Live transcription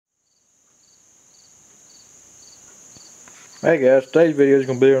Hey guys, today's video is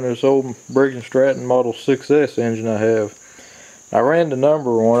going to be on this old Briggs and Stratton Model 6S engine I have. I ran the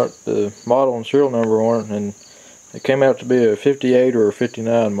number on it, the model and serial number on it, and it came out to be a 58 or a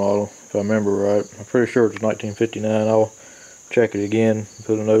 59 model, if I remember right. I'm pretty sure it's 1959. I'll check it again,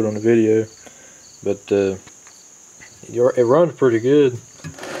 put a note on the video. But it runs pretty good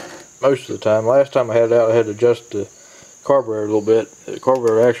most of the time. Last time I had it out, I had to adjust the carburetor a little bit. The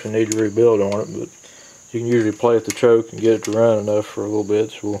carburetor actually needed to rebuild on it, but you can usually play at the choke and get it to run enough for a little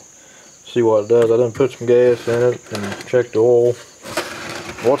bit, so we'll see what it does. I done put some gas in it and checked the oil.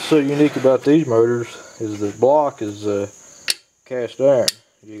 What's so unique about these motors is the block is cast iron,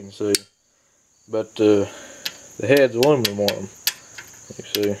 as you can see, but the head's aluminum on them, you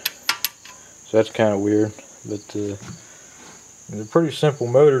see. So that's kind of weird, but they're pretty simple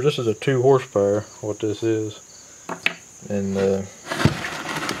motors. This is a 2 horsepower, what this is, and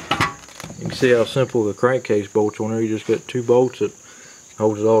you can see how simple the crankcase bolts on there. You just got 2 bolts that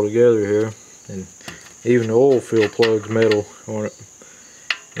holds it all together here, and even the oil fill plug's metal on it.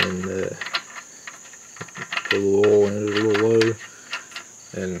 And put a little oil in it, a little low,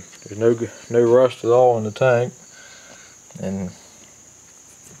 and there's no rust at all in the tank. And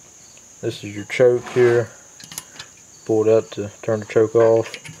this is your choke here. Pull it out to turn the choke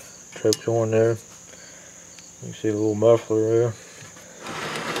off. Choke's on there. You can see a little muffler there.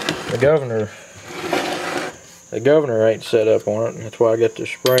 The governor ain't set up on it. That's why I got the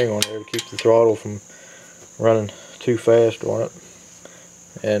spring on there to keep the throttle from running too fast on it.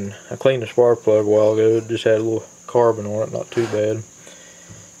 And I cleaned the spark plug a while ago. It just had a little carbon on it, not too bad.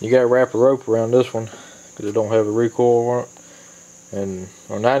 You gotta wrap a rope around this one because it don't have a recoil on it. And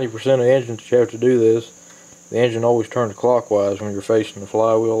on 90% of engines you have to do this. The engine always turns clockwise when you're facing the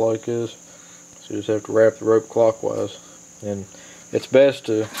flywheel like this. So you just have to wrap the rope clockwise. And it's best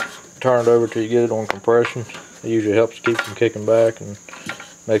to turn it over till you get it on compression. It usually helps keep them kicking back and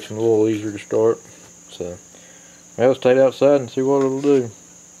makes them a little easier to start. So, well, let's take it outside and see what it'll do.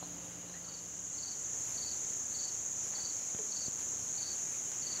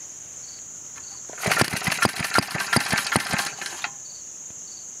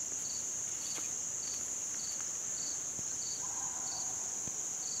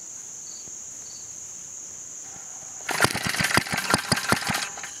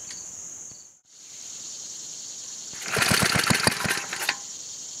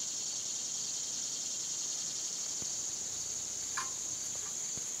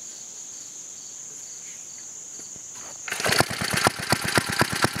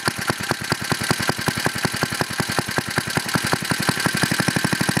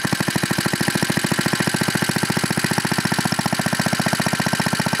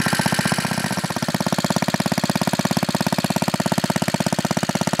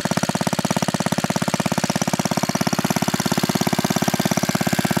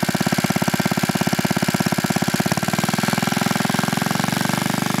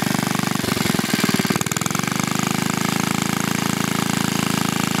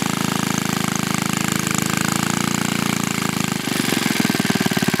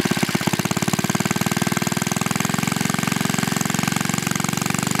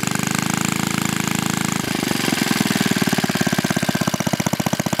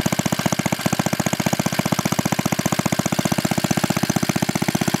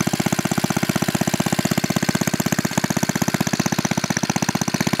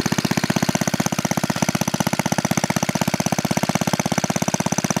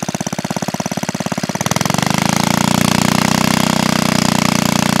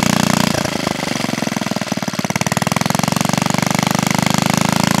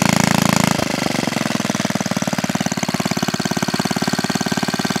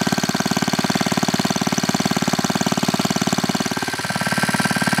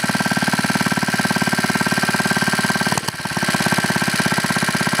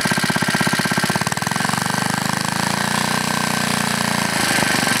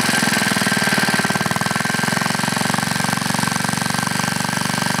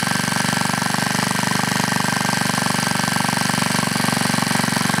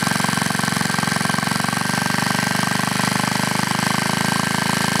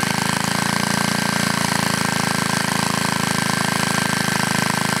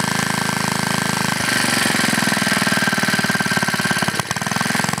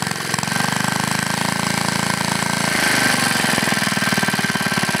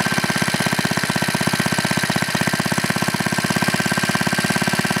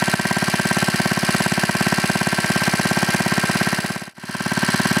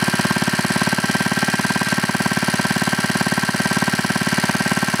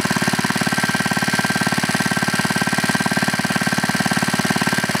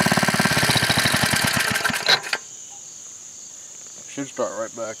 start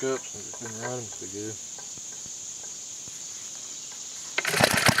right back up since it's been running so good.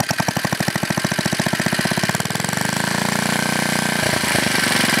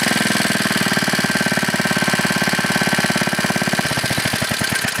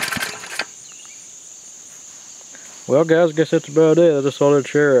 Well guys, I guess that's about it. I just thought I'd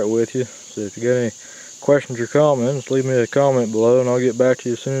share it with you. So if you got any questions or comments, leave me a comment below and I'll get back to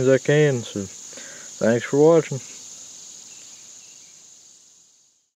you as soon as I can. So thanks for watching.